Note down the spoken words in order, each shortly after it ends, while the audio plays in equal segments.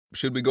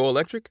should we go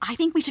electric? I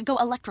think we should go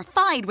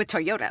electrified with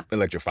Toyota.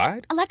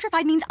 Electrified?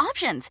 Electrified means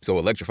options. So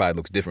electrified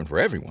looks different for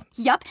everyone.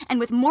 Yup, and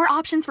with more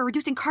options for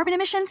reducing carbon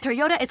emissions,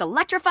 Toyota is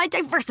electrified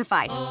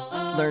diversified.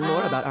 Learn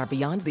more about our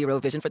Beyond Zero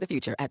vision for the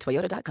future at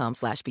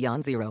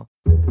toyota.com/Beyond Zero.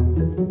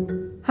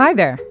 Hi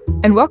there,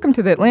 and welcome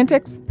to The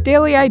Atlantic's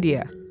Daily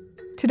Idea.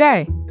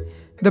 Today,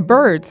 the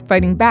birds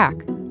fighting back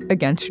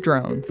against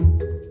drones.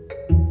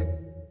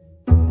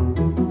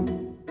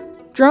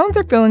 Drones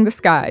are filling the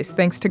skies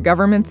thanks to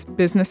governments,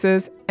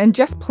 businesses, and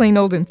just plain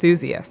old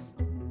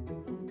enthusiasts.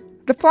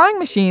 The flying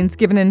machines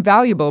give an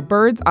invaluable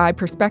bird's eye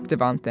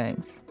perspective on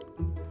things.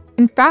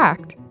 In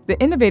fact, the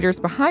innovators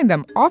behind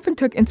them often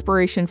took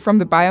inspiration from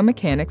the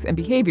biomechanics and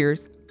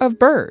behaviors of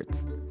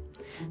birds.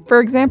 For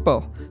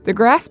example, the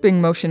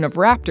grasping motion of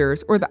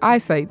raptors or the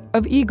eyesight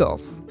of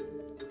eagles.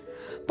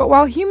 But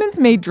while humans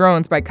made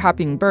drones by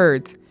copying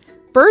birds,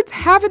 birds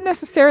haven't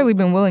necessarily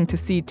been willing to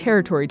cede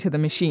territory to the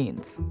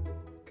machines.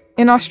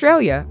 In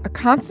Australia, a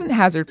constant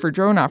hazard for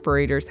drone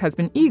operators has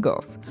been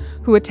eagles,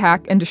 who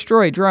attack and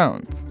destroy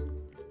drones.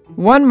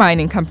 One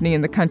mining company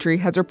in the country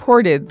has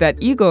reported that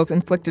eagles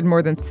inflicted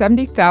more than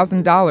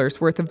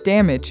 $70,000 worth of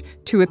damage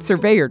to its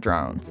surveyor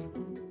drones.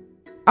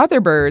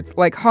 Other birds,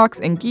 like hawks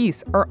and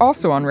geese, are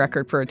also on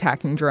record for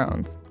attacking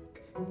drones.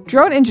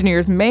 Drone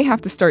engineers may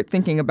have to start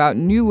thinking about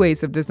new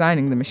ways of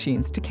designing the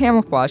machines to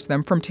camouflage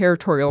them from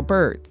territorial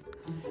birds.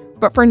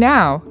 But for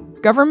now,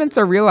 governments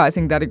are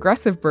realizing that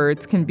aggressive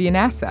birds can be an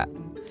asset.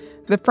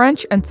 The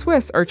French and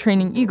Swiss are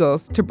training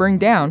eagles to bring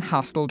down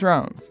hostile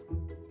drones.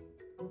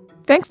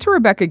 Thanks to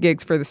Rebecca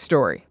Giggs for the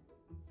story.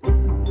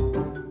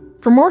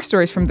 For more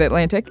stories from The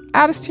Atlantic,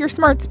 add us to your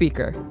smart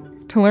speaker.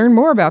 To learn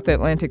more about The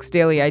Atlantic's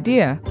Daily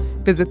Idea,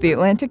 visit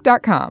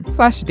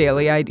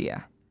theatlantic.com/Daily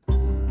Idea.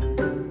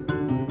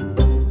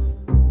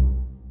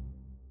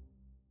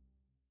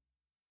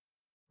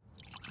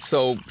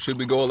 So, should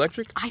we go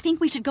electric? I think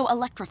we should go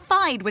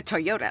electrified with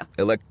Toyota.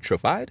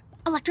 Electrified?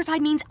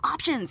 Electrified means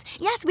options.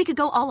 Yes, we could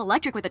go all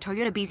electric with the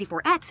Toyota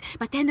BZ4X,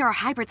 but then there are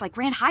hybrids like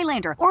Grand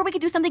Highlander, or we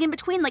could do something in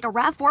between like a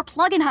RAV4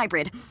 plug-in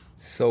hybrid.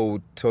 So,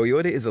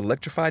 Toyota is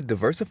electrified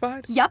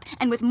diversified? Yup,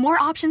 and with more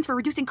options for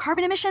reducing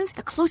carbon emissions,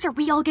 the closer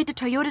we all get to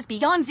Toyota's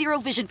Beyond Zero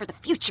vision for the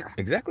future.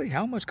 Exactly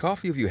how much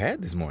coffee have you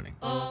had this morning?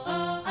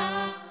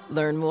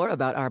 Learn more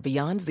about our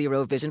Beyond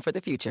Zero vision for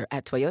the future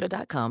at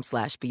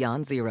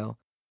toyota.com/Beyond Zero.